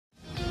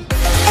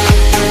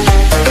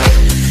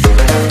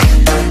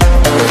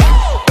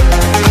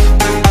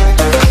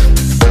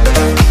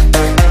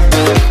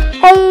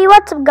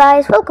up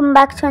guys, welcome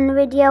back to another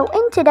video.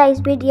 In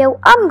today's video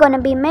I'm gonna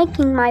be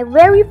making my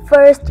very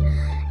first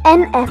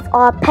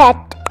NFR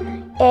pet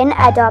in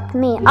Adopt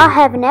Me. I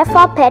have an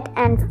FR pet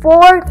and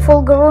 4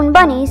 full grown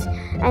bunnies,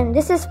 and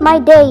this is my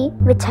day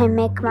which I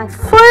make my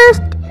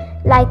first,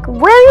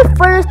 very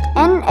first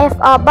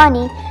NFR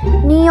bunny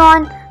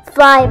neon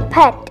fly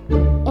pet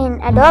in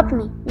Adopt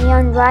Me.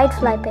 Neon ride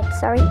fly pet,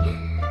 sorry.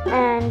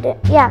 And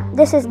yeah,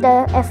 this is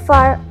the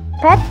FR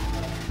pet.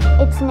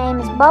 Its name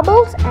is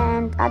Bubbles,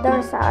 and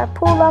others are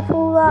Pula,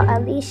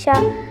 Alicia,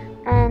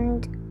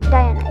 and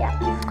Diana.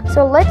 Yeah.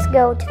 So let's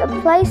go to the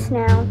place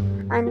now,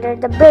 under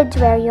the bridge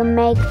where you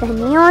make the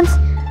neons.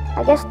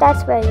 I guess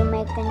that's where you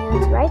make the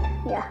neons, right?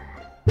 Yeah.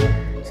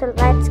 So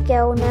let's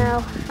go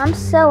now. I'm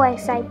so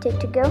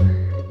excited to go.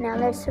 Now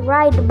let's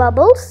ride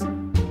Bubbles.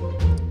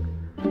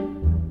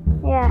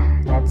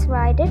 Yeah, let's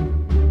ride it.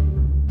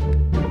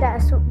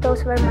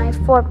 Those were my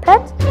 4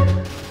 pets.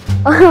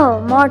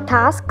 Oh, more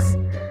tasks.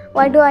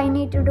 Why do I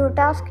need to do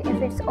task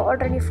if it's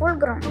already full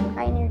grown?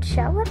 I need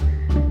shower.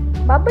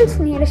 Bubbles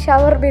need a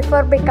shower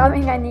before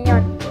becoming a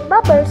neon.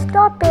 Bubbles,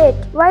 stop it.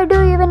 Why do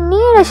you even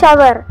need a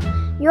shower?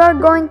 You are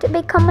going to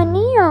become a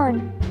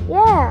neon.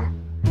 Yeah.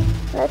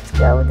 Let's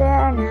go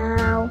there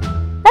now.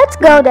 Let's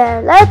go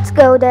there. Let's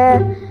go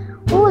there.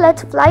 Ooh,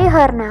 let's fly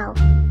her now.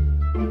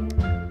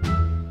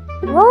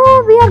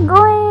 Whoa, we are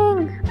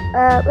going.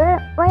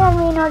 Why are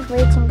we not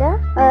reaching there?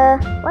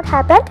 What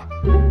happened?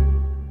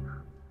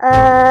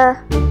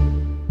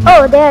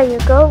 Oh, there you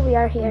go. We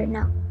are here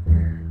now.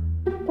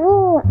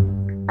 Ooh,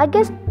 I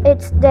guess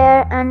it's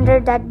there under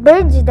that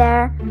bridge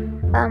there.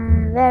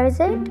 Where is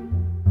it?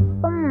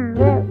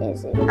 Where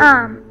is it?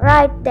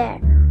 Right there.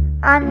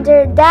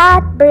 Under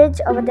that bridge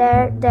over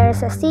there,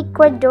 there's a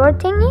secret door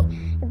thingy.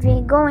 If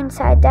we go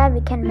inside that, we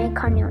can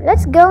make our neon.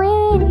 Let's go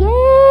in.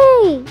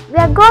 Yay! We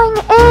are going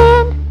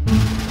in.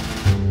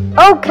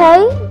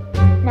 Okay,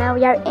 now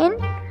we are in.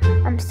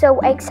 I'm so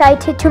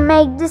excited to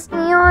make this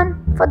neon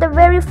for the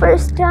very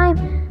first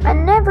time. I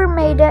never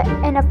made an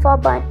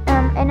NFR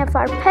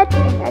pet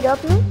in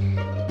Adopt Me,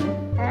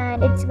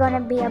 and it's gonna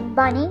be a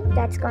bunny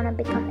that's gonna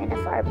become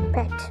NFR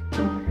pet.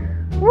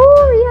 Woo,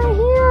 we are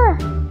here.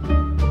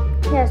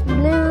 Yes,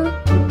 blue.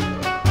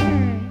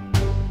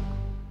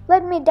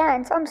 Let me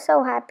dance. I'm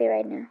so happy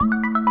right now.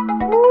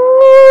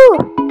 Woo!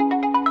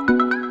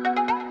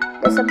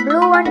 There's a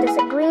blue one, there's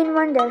a green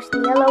one, there's the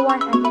yellow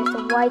one, and there's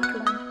a white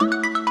one.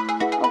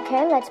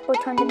 Okay, let's put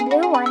on the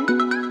blue one.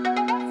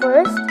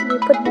 First, we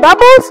put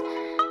Bubbles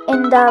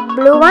in the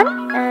blue one,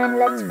 and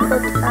let's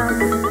put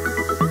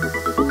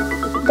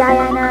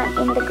Diana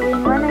in the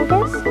green one, I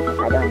guess.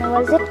 I don't know,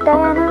 was it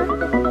Diana?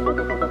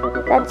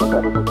 Let's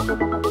put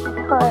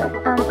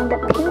her in the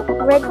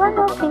red one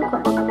or pink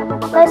one.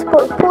 Let's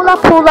put Pula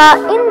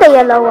in the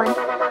yellow one.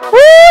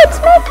 Woo, it's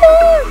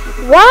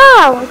making!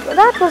 Wow,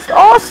 that was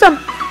awesome!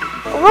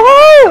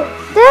 Whoa,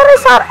 there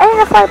is our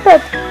NFR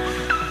pet.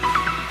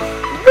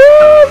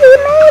 We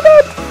made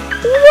it!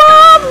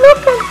 Wow,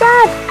 look at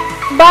that!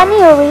 Bunny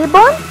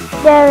reborn?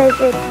 There is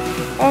it.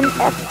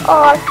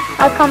 NFR.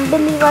 I can't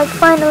believe I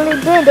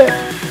finally did it.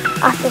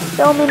 After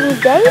so many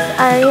days,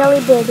 I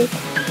really did it.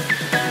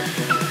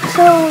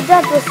 So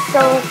that was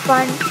so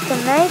fun to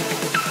make.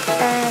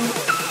 And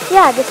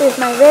yeah, this is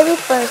my very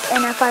first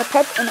NFR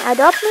pet in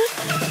Adopt Me.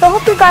 So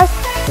hope you guys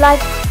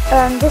like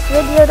this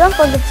video. Don't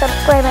forget to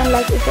subscribe and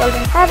like if you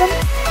already haven't.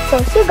 So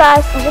see you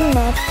guys in the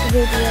next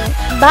video.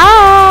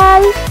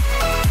 Bye!